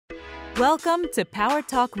Welcome to Power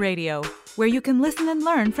Talk Radio, where you can listen and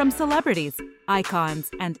learn from celebrities,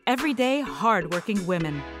 icons, and everyday hardworking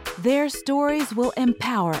women. Their stories will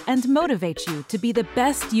empower and motivate you to be the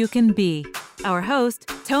best you can be. Our host,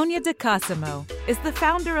 Tonya DeCosimo, is the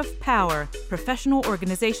founder of POWER, Professional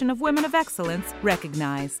Organization of Women of Excellence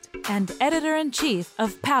Recognized, and editor-in-chief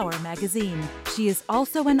of POWER magazine. She is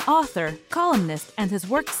also an author, columnist, and has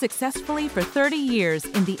worked successfully for 30 years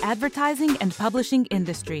in the advertising and publishing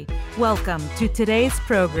industry. Welcome to today's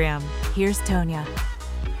program. Here's Tonya.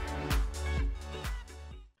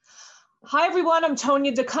 Hi, everyone. I'm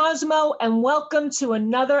Tonya DeCosimo, and welcome to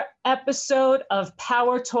another episode of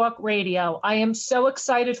Power Talk Radio. I am so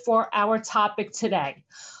excited for our topic today.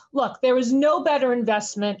 Look, there is no better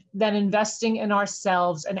investment than investing in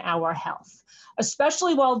ourselves and our health,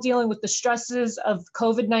 especially while dealing with the stresses of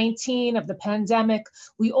COVID-19, of the pandemic.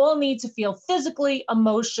 We all need to feel physically,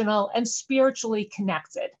 emotional, and spiritually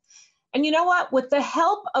connected. And you know what? With the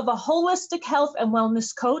help of a holistic health and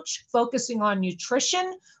wellness coach focusing on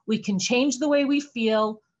nutrition, we can change the way we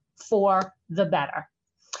feel for the better.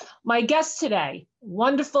 My guest today,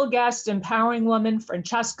 wonderful guest, empowering woman,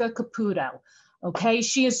 Francesca Caputo. Okay,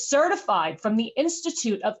 she is certified from the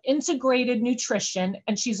Institute of Integrated Nutrition,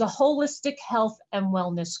 and she's a holistic health and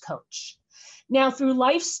wellness coach. Now, through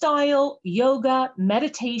lifestyle, yoga,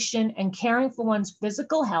 meditation, and caring for one's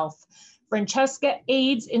physical health, Francesca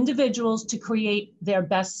aids individuals to create their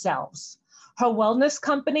best selves. Her wellness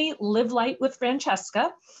company, Live Light with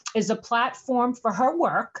Francesca, is a platform for her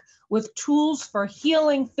work with tools for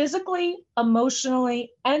healing physically,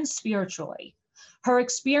 emotionally, and spiritually. Her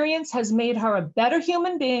experience has made her a better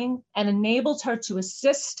human being and enabled her to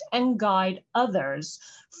assist and guide others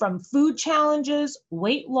from food challenges,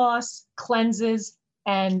 weight loss, cleanses,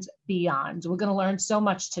 and beyond. We're going to learn so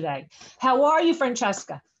much today. How are you,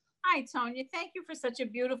 Francesca? Hi, Tonya. Thank you for such a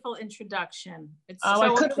beautiful introduction.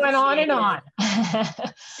 I could have went on and on.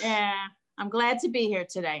 Yeah, I'm glad to be here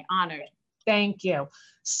today. Honored. Thank you.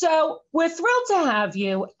 So we're thrilled to have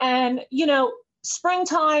you. And, you know,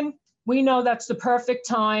 springtime, we know that's the perfect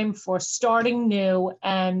time for starting new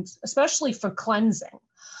and especially for cleansing.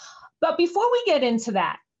 But before we get into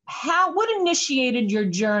that, what initiated your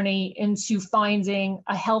journey into finding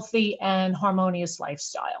a healthy and harmonious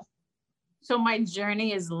lifestyle? So my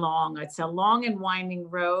journey is long. It's a long and winding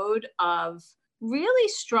road of really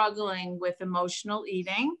struggling with emotional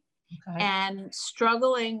eating and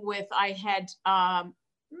struggling with, I had,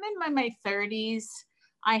 in my 30s,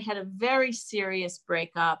 I had a very serious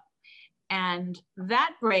breakup. And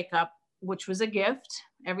that breakup, which was a gift,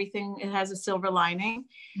 everything, it has a silver lining,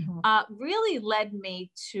 really led me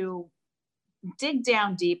to dig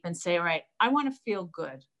down deep and say, all right, I want to feel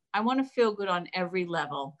good. I want to feel good on every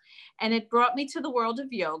level. And it brought me to the world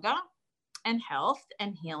of yoga and health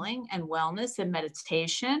and healing and wellness and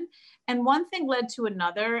meditation. And one thing led to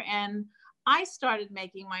another. And I started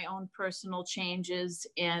making my own personal changes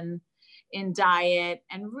in diet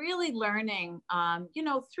and really learning,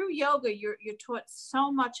 through yoga, you're taught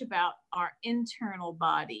so much about our internal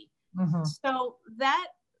body. So that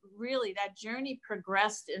journey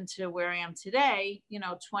progressed into where I am today,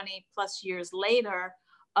 20 plus years later,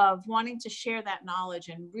 of wanting to share that knowledge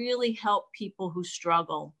and really help people who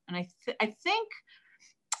struggle. And I think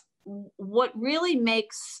what really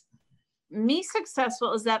makes me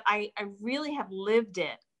successful is that I really have lived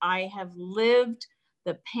it. I have lived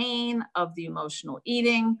the pain of the emotional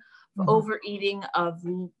eating, overeating, of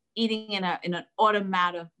eating in an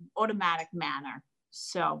automatic manner.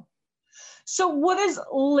 So what does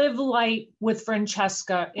Live Light with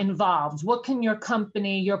Francesca involved? What can your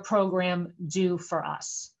company, your program do for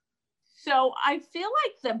us? So I feel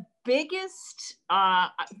like the biggest,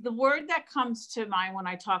 the word that comes to mind when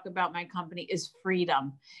I talk about my company is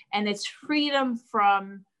freedom. And it's freedom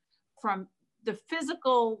from the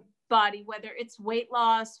physical body, whether it's weight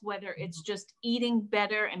loss, whether it's just eating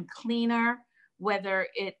better and cleaner, whether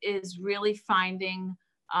it is really finding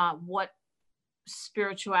what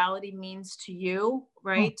spirituality means to you,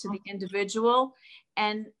 right? To the individual,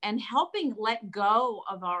 and helping let go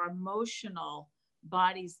of our emotional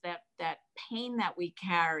bodies, that pain that we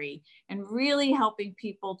carry, and really helping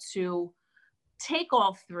people to take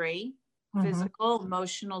all three, physical,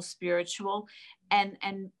 emotional, spiritual, and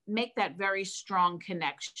make that very strong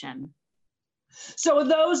connection. So are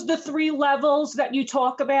those the three levels that you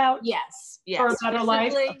talk about? Yes. For a better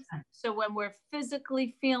life? Okay. So when we're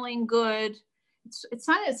physically feeling good, it's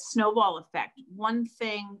not a snowball effect. One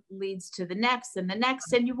thing leads to the next and the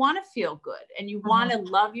next, and you want to feel good and you want to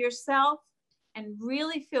love yourself and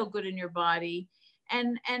really feel good in your body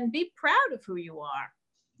and be proud of who you are.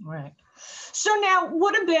 Right. So now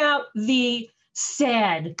what about the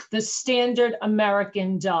the standard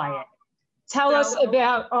American diet? Tell us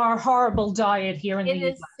about our horrible diet here in the US.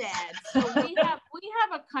 It is sad. So we have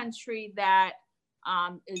a country that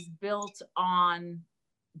is built on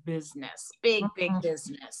business, big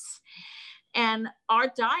business. And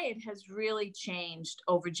our diet has really changed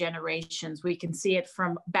over generations. We can see it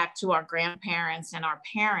from back to our grandparents and our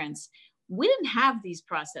parents. We didn't have these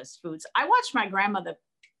processed foods. I watched my grandmother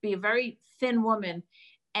be a very thin woman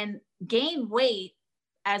and gain weight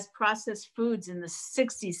as processed foods in the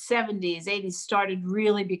 60s, 70s, 80s started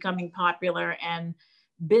really becoming popular, and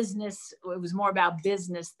business, it was more about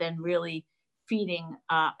business than really feeding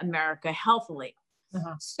America healthily.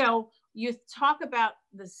 So you talk about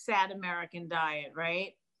the sad American diet,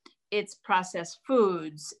 right? It's processed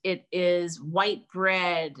foods. It is white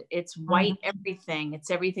bread. It's white everything. It's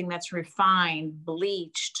everything that's refined,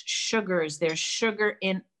 bleached, sugars. There's sugar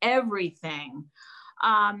in everything.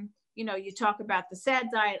 You know, you talk about the sad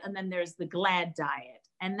diet, and then there's the glad diet.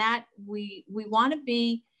 And that we want to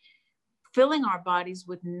be filling our bodies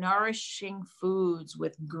with nourishing foods,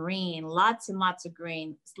 with green, lots and lots of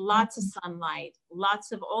green, lots of sunlight,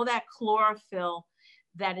 lots of all that chlorophyll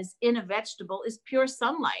that is in a vegetable is pure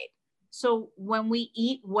sunlight. So when we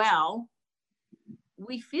eat well,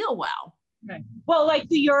 we feel well. Right. Well, like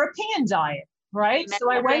the European diet, right? So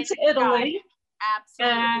I went to Italy.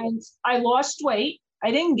 Absolutely. And I lost weight.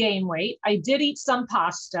 I didn't gain weight. I did eat some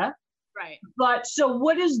pasta. Right. But so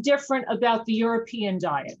what is different about the European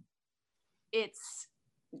diet?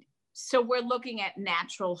 So we're looking at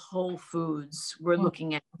natural whole foods. We're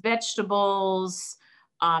looking at vegetables.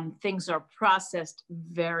 Things are processed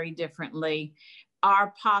very differently.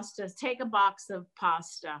 Our pastas, take a box of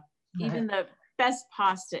pasta, even the best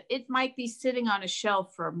pasta, it might be sitting on a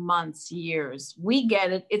shelf for months, years. We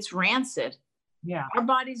get it. It's rancid. Yeah. Our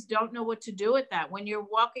bodies don't know what to do with that. When you're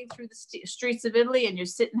walking through the streets of Italy and you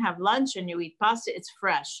sit and have lunch and you eat pasta, it's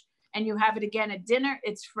fresh. And you have it again at dinner,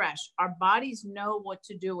 it's fresh. Our bodies know what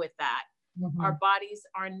to do with that. Our bodies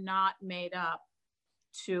are not made up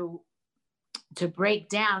to break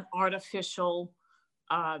down artificial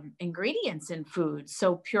ingredients in food.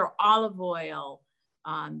 So pure olive oil,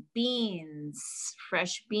 beans,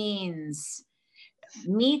 fresh beans,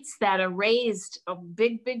 meats that are raised, a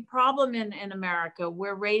big problem in America.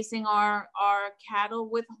 We're raising our cattle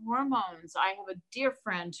with hormones. I have a dear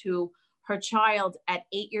friend who her child at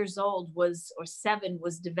 8 years old or 7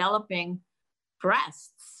 was developing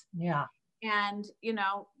breasts. Yeah. And, you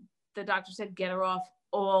know, the doctor said, get her off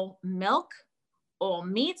all milk, all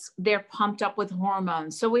meats. They're pumped up with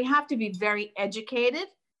hormones. So we have to be very educated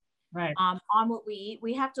on what we eat.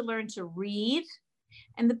 We have to learn to read.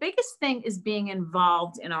 And the biggest thing is being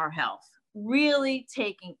involved in our health, really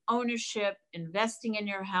taking ownership, investing in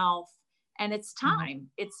your health. And it's time.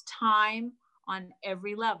 It's time on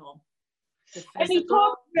every level. And you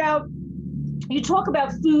talk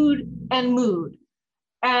about food and mood.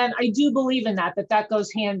 And I do believe in that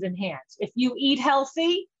goes hand in hand. If you eat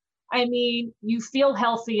healthy, I mean, you feel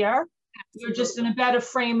healthier. Absolutely. You're just in a better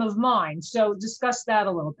frame of mind. So discuss that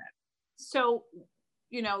a little bit. So,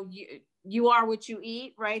 you know, you are what you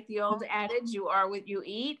eat, right? The old adage, you are what you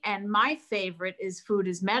eat. And my favorite is food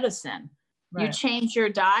is medicine. Right. You change your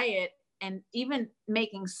diet, and even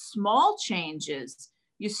making small changes,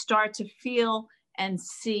 you start to feel and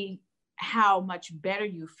see how much better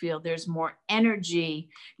you feel. There's more energy.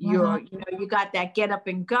 You got that get up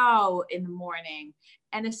and go in the morning.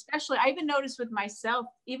 And especially, I even noticed with myself,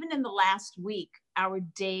 even in the last week, our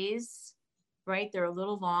days, right, they're a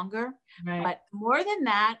little longer. Right. But more than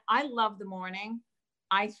that, I love the morning.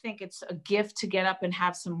 I think it's a gift to get up and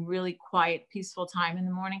have some really quiet, peaceful time in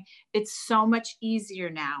the morning. It's so much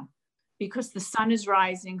easier now because the sun is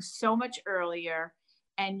rising so much earlier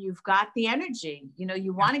and you've got the energy. You know,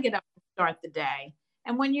 you want to get up and start the day.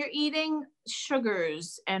 And when you're eating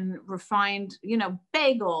sugars and refined, you know,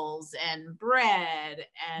 bagels and bread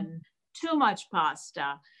and too much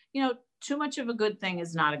pasta, you know, too much of a good thing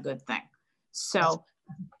is not a good thing. So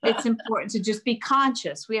it's important to just be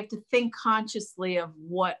conscious. We have to think consciously of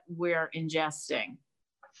what we're ingesting.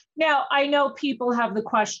 Now, I know people have the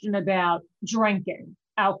question about drinking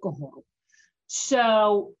alcohol.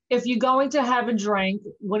 So if you're going to have a drink,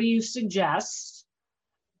 what do you suggest?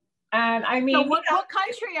 And I mean, so what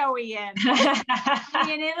country are we in? Are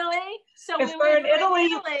we in Italy? So if we're in Italy,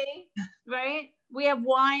 right? We have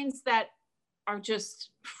wines that are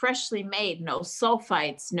just freshly made, no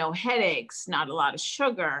sulfites, no headaches, not a lot of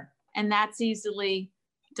sugar, and that's easily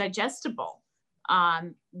digestible.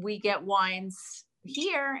 We get wines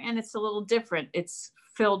here and it's a little different. It's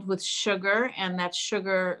filled with sugar, and that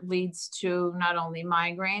sugar leads to not only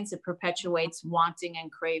migraines, it perpetuates wanting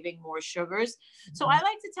and craving more sugars. So I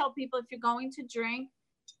like to tell people, if you're going to drink,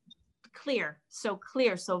 clear. So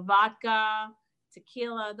vodka,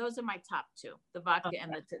 tequila, those are my top two, the vodka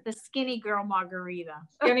and the skinny girl margarita.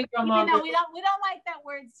 Skinny girl margarita. No, we don't like that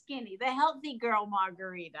word skinny, the healthy girl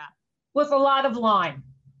margarita. With a lot of lime.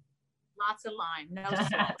 Lots of lime, no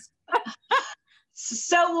salt.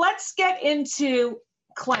 So let's get into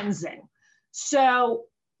cleansing. So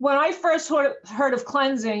when I first heard of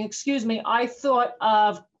cleansing, I thought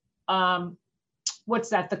of, what's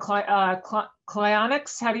that? The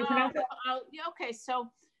cryonics? How do you pronounce it? Okay,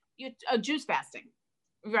 so juice fasting,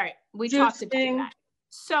 right? We talked about that.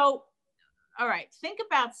 So, all right, think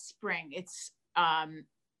about spring. It's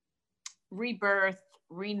rebirth,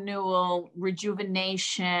 renewal,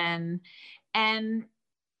 rejuvenation, and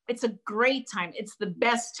it's a great time. It's the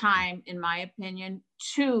best time, in my opinion,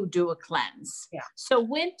 to do a cleanse. Yeah. So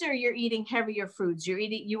winter, you're eating heavier foods.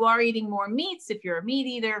 You are eating more meats. If you're a meat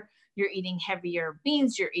eater, you're eating heavier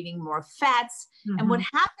beans, you're eating more fats. Mm-hmm. And what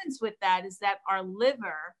happens with that is that our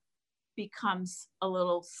liver becomes a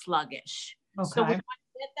little sluggish. Okay. So we want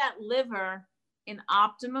to get that liver in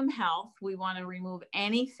optimum health. We want to remove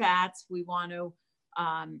any fats. We want to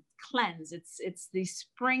cleanse. It's the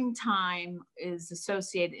springtime is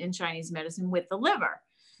associated in Chinese medicine with the liver.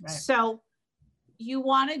 Right. So you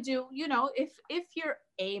want to do, if you're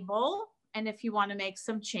able, and if you want to make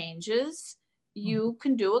some changes, you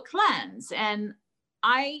can do a cleanse. And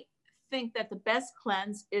I think that the best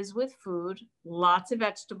cleanse is with food, lots of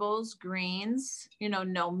vegetables, greens,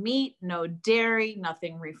 no meat, no dairy,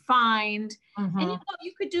 nothing refined. Mm-hmm. And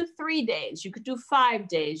you could do 3 days, you could do 5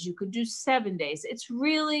 days, you could do 7 days. It's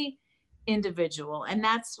really individual. And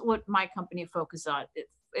that's what my company focuses on.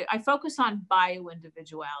 I focus on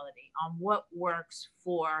bio-individuality, on what works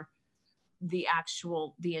for the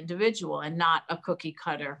individual, and not a cookie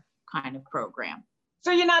cutter kind of program.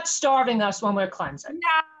 So you're not starving us when we're cleansing?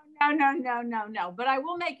 No. But I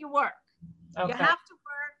will make you work. Okay. You have to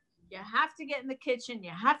work. You have to get in the kitchen.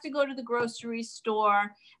 You have to go to the grocery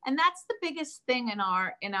store. And that's the biggest thing in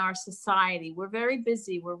our society. We're very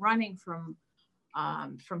busy. We're running from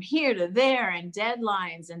here to there, and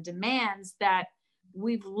deadlines and demands, that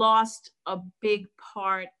we've lost a big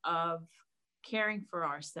part of caring for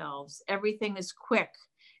ourselves. Everything is quick.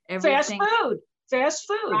 Fast food.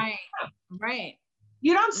 Right.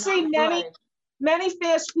 You don't see many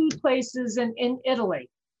fast food places in Italy.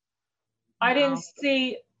 No. I didn't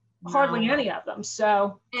see hardly any of them.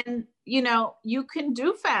 So, and you can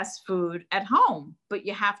do fast food at home, but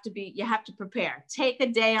you have to prepare. Take a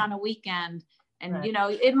day on a weekend, and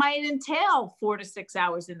right. It might entail 4 to 6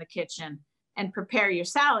 hours in the kitchen, and prepare your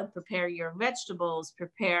salad, prepare your vegetables,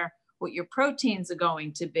 prepare what your proteins are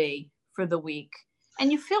going to be for the week.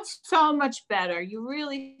 And you feel so much better. You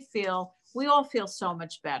really feel, we all feel so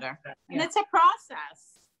much better. And it's a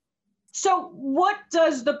process. So what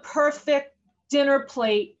does the perfect dinner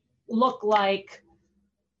plate look like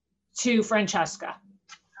to Francesca?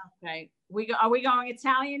 Okay. Are we going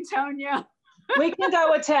Italian, Tonya? We can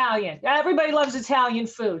go Italian. Everybody loves Italian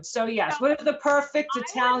food. So yes, what is the perfect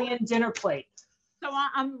Italian dinner plate? So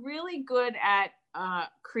I'm really good at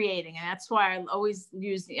creating, and that's why I always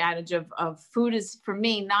use the adage of food is, for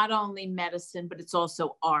me, not only medicine, but it's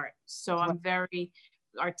also art. So I'm very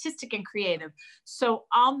artistic and creative. So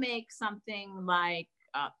I'll make something like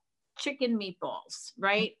chicken meatballs,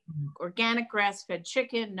 right? Mm-hmm. Organic grass-fed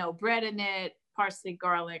chicken, no bread in it, parsley,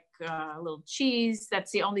 garlic, a little cheese.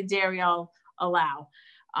 That's the only dairy I'll allow,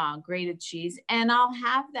 grated cheese. And I'll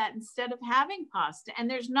have that instead of having pasta. And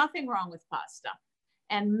there's nothing wrong with pasta.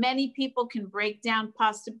 And many people can break down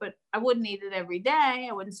pasta, but I wouldn't eat it every day.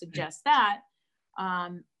 I wouldn't suggest that.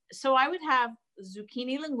 So I would have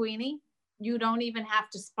zucchini linguine. You don't even have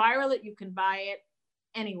to spiral it. You can buy it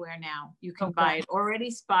anywhere now. You can buy it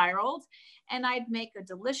already spiraled. And I'd make a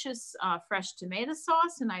delicious fresh tomato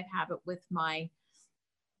sauce, and I'd have it with my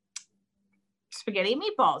spaghetti and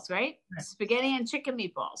meatballs, right? Spaghetti and chicken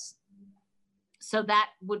meatballs. So that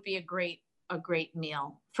would be a great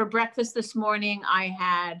meal. For breakfast this morning, I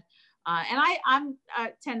had, and I'm a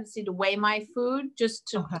tendency to weigh my food just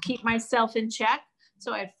to keep myself in check.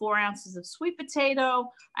 So I had 4 ounces of sweet potato.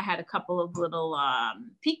 I had a couple of little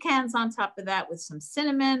pecans on top of that with some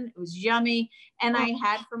cinnamon. It was yummy. And I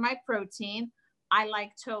had, for my protein, I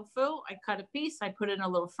like tofu. I cut a piece, I put it in a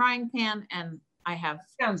little frying pan, and I have.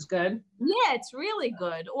 Sounds good. Yeah, it's really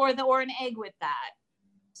good. Or an egg with that.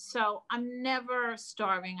 So I'm never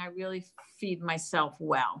starving. I really feed myself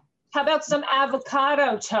well. How about some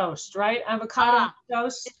avocado toast, right? Avocado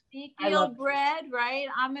toast. Ezekiel bread, right?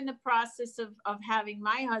 I'm in the process of having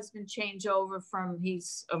my husband change over from,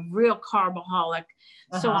 he's a real carbaholic.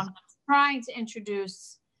 So I'm trying to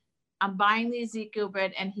introduce, I'm buying the Ezekiel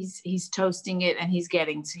bread, and he's toasting it, and he's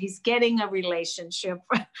getting a relationship,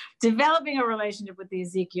 developing a relationship with the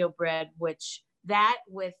Ezekiel bread, which that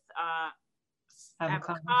with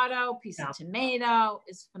avocado, piece of tomato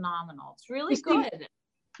is phenomenal. It's really good.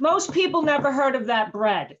 Most people never heard of that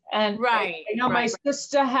bread. And I know my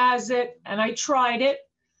sister has it, and I tried it.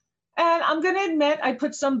 And I'm going to admit, I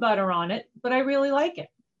put some butter on it, but I really like it.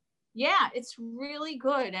 Yeah, it's really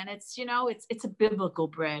good. And it's, you know, it's a biblical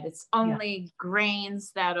bread. It's only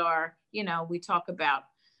grains that are, you know, we talk about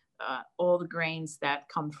all the grains that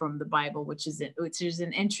come from the Bible, which is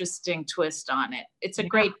an interesting twist on it. It's a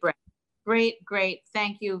great bread. Great.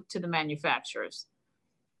 Thank you to the manufacturers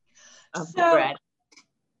of the bread.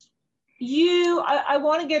 I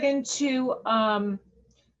want to get into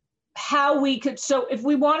how we could, so if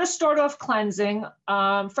we want to start off cleansing,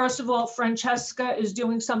 first of all, Francesca is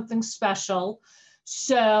doing something special.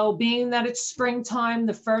 So being that it's springtime,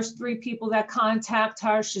 the first 3 people that contact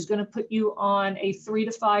her, she's going to put you on a 3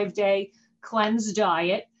 to 5 day cleanse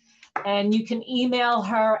diet. And you can email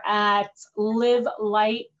her at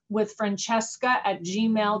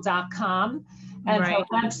livelightwithfrancesca@gmail.com. And her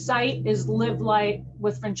website is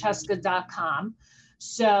livelightwithfrancesca.com.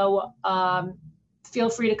 So feel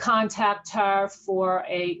free to contact her for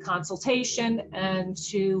a consultation and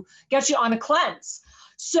to get you on a cleanse.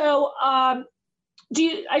 So I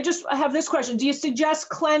just have this question. Do you suggest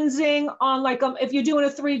cleansing on if you're doing a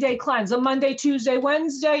 3-day cleanse, a Monday, Tuesday,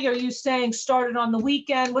 Wednesday? Are you saying start it on the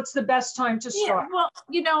weekend? What's the best time to start? Yeah, well,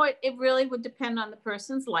 you know, it really would depend on the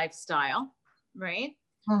person's lifestyle, right?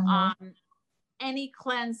 Any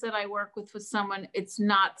cleanse that I work with someone, it's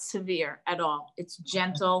not severe at all. It's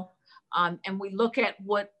gentle. And we look at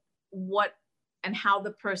what and how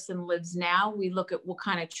the person lives now. We look at what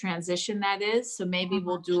kind of transition that is. So maybe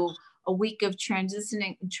we'll do a week of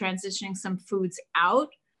transitioning some foods out.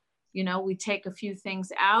 You know, we take a few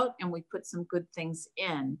things out and we put some good things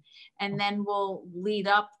in. And then we'll lead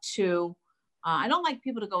up to, I don't like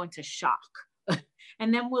people to go into shock.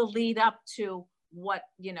 And then we'll lead up to what,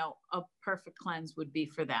 you know, a perfect cleanse would be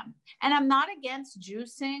for them. And I'm not against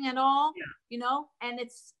juicing at all, you know, and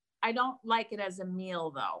I don't like it as a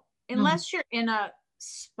meal though, unless you're in a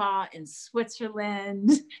spa in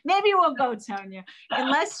Switzerland. Maybe we'll go, Tonya.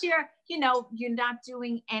 Unless you're, you know, you're not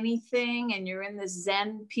doing anything and you're in this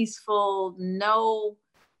Zen, peaceful, no,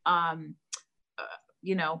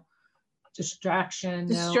 you know,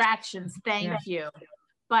 distractions. Thank you.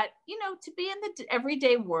 But, you know, to be in the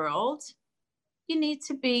everyday world, you need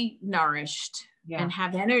to be nourished and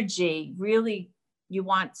have energy. Really, you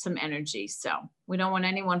want some energy. So we don't want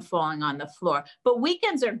anyone falling on the floor. But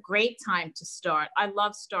weekends are a great time to start. I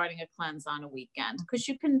love starting a cleanse on a weekend because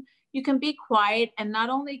you can be quiet, and not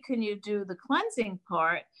only can you do the cleansing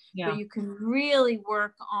part, but you can really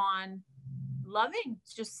work on loving,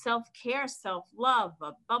 just self-care, self-love,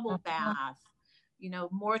 a bubble bath, you know,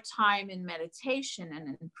 more time in meditation and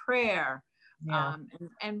in prayer.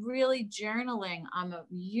 And really journaling. I'm a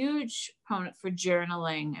huge proponent for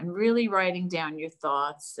journaling, and really writing down your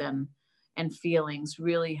thoughts and feelings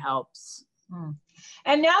really helps.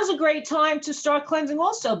 And now's a great time to start cleansing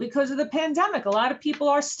also because of the pandemic. A lot of people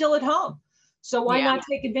are still at home. So why not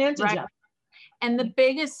take advantage of it? And the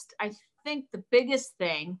biggest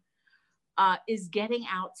thing is getting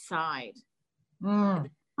outside. At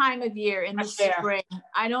this time of year in the spring.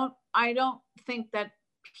 I don't think that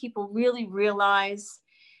people really realize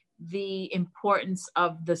the importance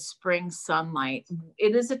of the spring sunlight.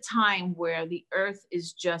 It is a time where the earth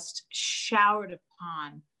is just showered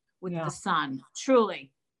upon with the sun,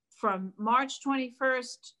 truly. From March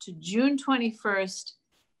 21st to June 21st,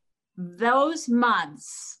 those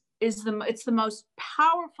months it's the most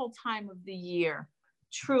powerful time of the year,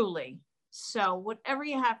 truly. So whatever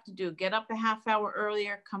you have to do, get up a half hour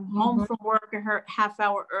earlier, come home from work a half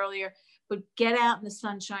hour earlier, but get out in the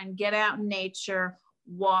sunshine, get out in nature,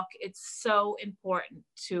 walk. It's so important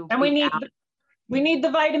to. And we need the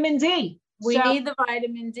vitamin D. We need the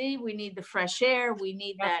vitamin D. We need the fresh air. We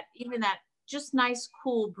need that, even that just nice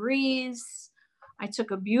cool breeze. I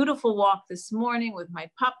took a beautiful walk this morning with my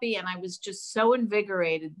puppy, and I was just so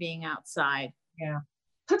invigorated being outside. Yeah.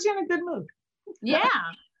 Puts you in a good mood. Yeah.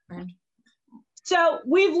 So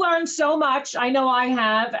we've learned so much. I know I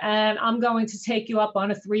have, and I'm going to take you up on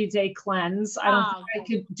a 3-day cleanse. I don't think I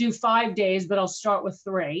could do 5 days, but I'll start with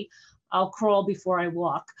 3. I'll crawl before I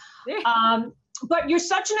walk. But you're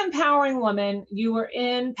such an empowering woman. You were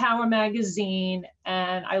in Power Magazine,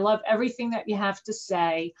 and I love everything that you have to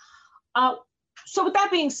say. So with that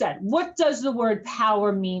being said, what does the word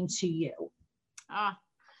power mean to you?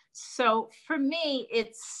 So for me,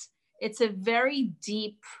 it's a very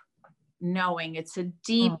deep knowing. It's a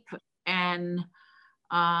deep and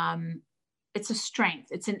it's a strength.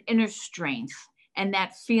 It's an inner strength. And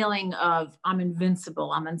that feeling of I'm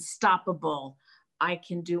invincible, I'm unstoppable. I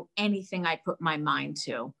can do anything I put my mind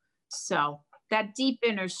to. So that deep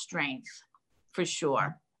inner strength, for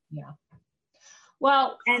sure. Yeah.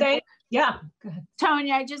 Well, yeah. Go ahead.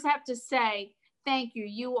 Tonya, I just have to say, thank you.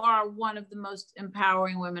 You are one of the most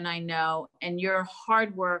empowering women I know, and your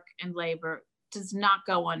hard work and labor does not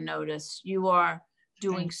go unnoticed. You are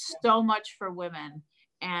doing so much for women,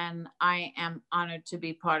 and I am honored to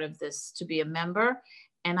be part of this, to be a member.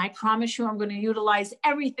 And I promise you, I'm going to utilize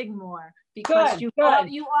everything more, because you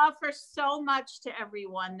offer so much to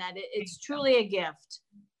everyone that it's truly a gift.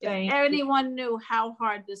 If anyone knew how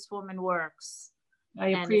hard this woman works, I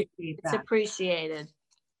appreciate that. It's appreciated.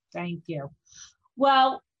 Thank you.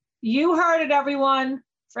 Well, you heard it, everyone.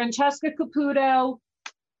 Francesca Caputo,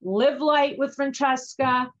 live light with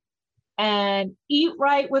Francesca, and eat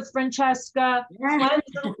right with Francesca,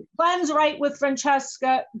 cleanse right with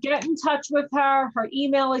Francesca. Get in touch with her. Her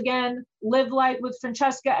email again,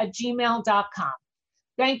 livelightwithfrancesca@gmail.com.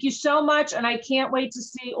 Thank you so much, and I can't wait to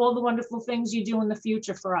see all the wonderful things you do in the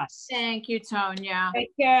future for us. Thank you, Tonya.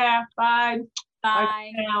 Take care. Bye.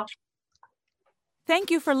 Bye. Bye.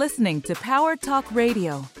 Thank you for listening to Power Talk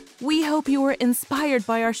Radio. We hope you were inspired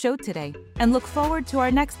by our show today and look forward to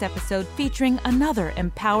our next episode featuring another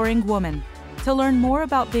empowering woman. To learn more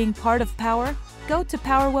about being part of Power, go to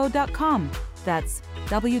powerwoe.com. That's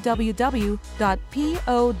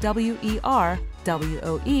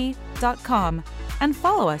www.powerwoe.com and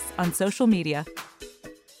follow us on social media.